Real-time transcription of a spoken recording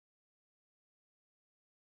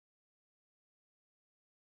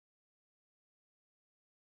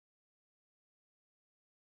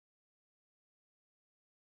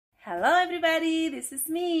Hello everybody, this is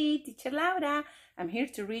me, Teacher Laura. I'm here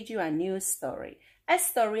to read you a new story. A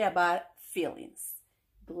story about feelings.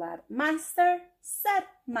 Glad Monster, Sad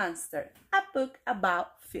Monster. A book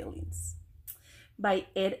about feelings. By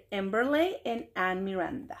Emberkeley and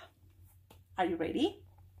Miranda. Are you ready?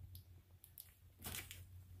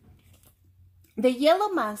 The yellow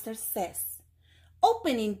monster says,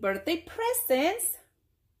 opening birthday presents,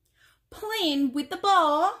 playing with the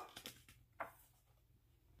ball,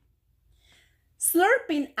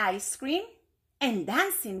 slurping ice cream, and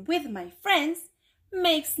dancing with my friends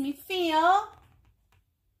makes me feel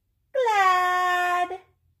glad.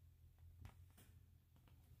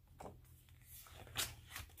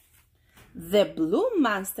 The blue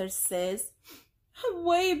monster says,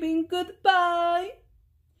 waving goodbye,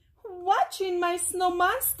 watching my snow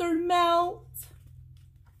monster melt,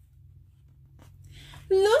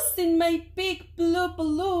 losing my big blue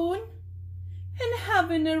balloon, and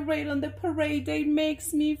having a raid on the parade day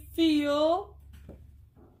makes me feel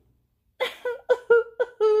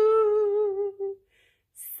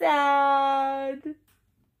sad.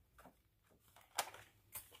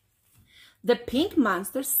 The pink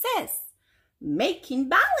monster says, making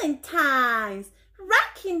valentines,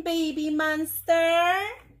 rocking baby monster,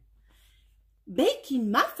 baking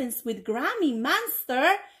muffins with Grammy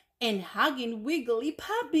monster, and hugging wiggly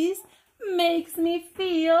puppies makes me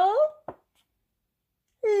feel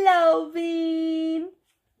loving.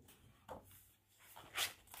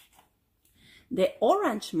 The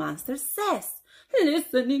orange monster says,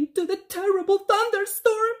 listening to the terrible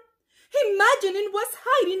thunderstorm, imagining what's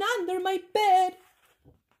hiding under my bed,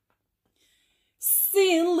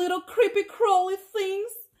 seeing little creepy crawly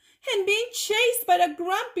things and being chased by the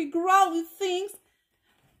grumpy growly things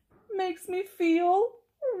makes me feel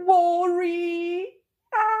worried.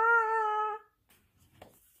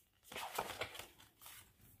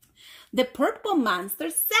 The purple monster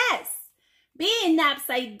says, being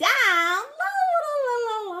upside down, la la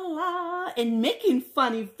la la la, and making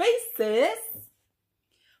funny faces,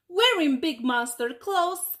 wearing big monster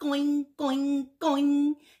clothes, going, going,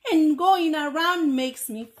 going, and going around makes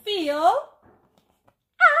me feel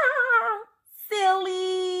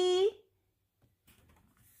silly.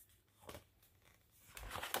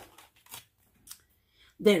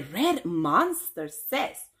 The red monster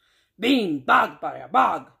says, being bugged by a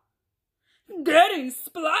bug, getting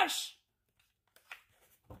splashed,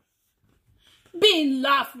 being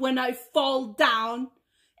laughed when I fall down,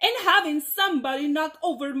 and having somebody knock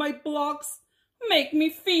over my blocks make me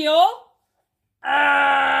feel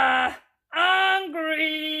angry.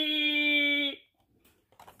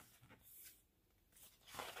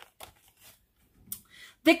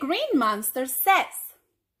 The green monster says,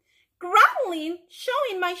 growling,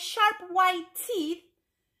 showing my sharp white teeth,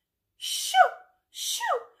 shoo,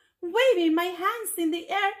 shoo, waving my hands in the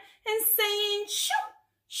air and saying shoo,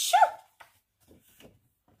 shoo.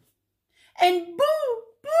 And boo,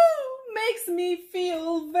 boo makes me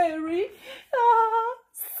feel very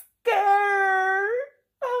scared.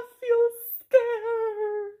 I feel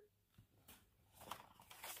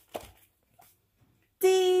scared.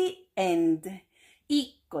 The end.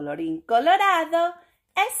 Y colorín colorado,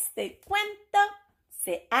 este cuento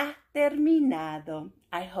se ha terminado.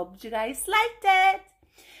 I hope you guys liked it.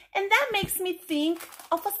 And that makes me think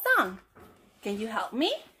of a song. Can you help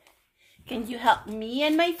me? Can you help me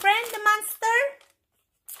and my friend, the monster?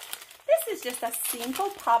 This is just a simple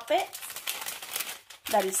puppet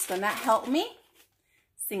that is gonna help me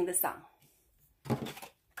sing the song.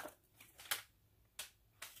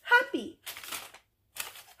 Happy.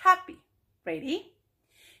 Happy. Ready?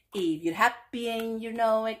 If you're happy and you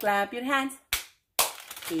know it, clap your hands.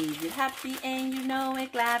 If you're happy and you know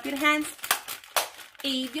it, clap your hands.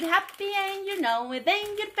 If you're happy and you know it,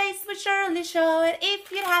 then your face will surely show it.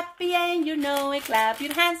 If you're happy and you know it, clap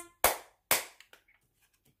your hands.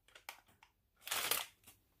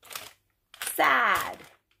 Sad.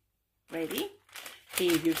 Ready?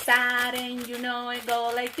 If you're sad and you know it,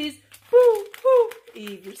 go like this. Woo, woo.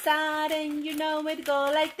 If you're sad and you know it,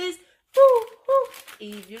 go like this. Woo, woo.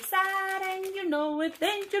 If you're sad and you know it,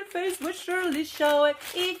 then your face will surely show it.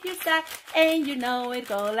 If you're sad and you know it,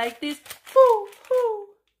 go like this. Woo, woo.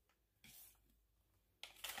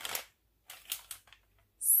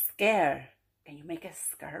 Scare. Can you make a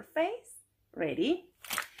scare face? Ready?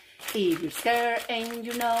 If you're scared and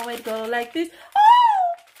you know it, go like this.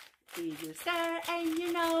 Oh! If you're scared and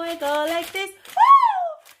you know it, go like this.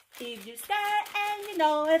 Oh! If you're scared and you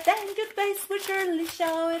know it, then your face will surely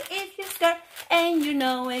show it. If you're scared and you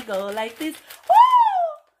know it, go like this.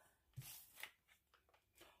 Oh!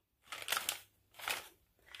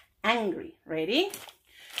 Angry. Ready?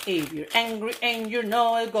 If you're angry and you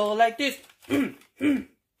know it, go like this.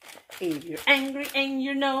 If you're angry and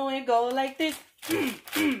you know it, go like this.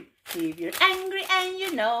 If you're angry and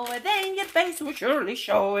you know it, then your face will surely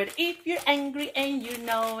show it. If you're angry and you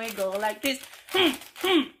know it, go like this.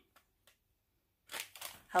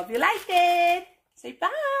 Hope you liked it. Say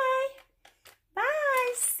bye.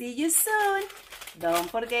 Bye. See you soon. Don't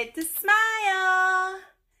forget to smile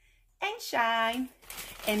and shine.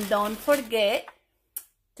 And don't forget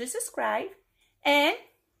to subscribe and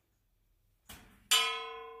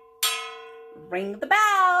ring the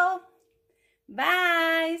bell.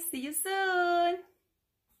 Bye. See you soon.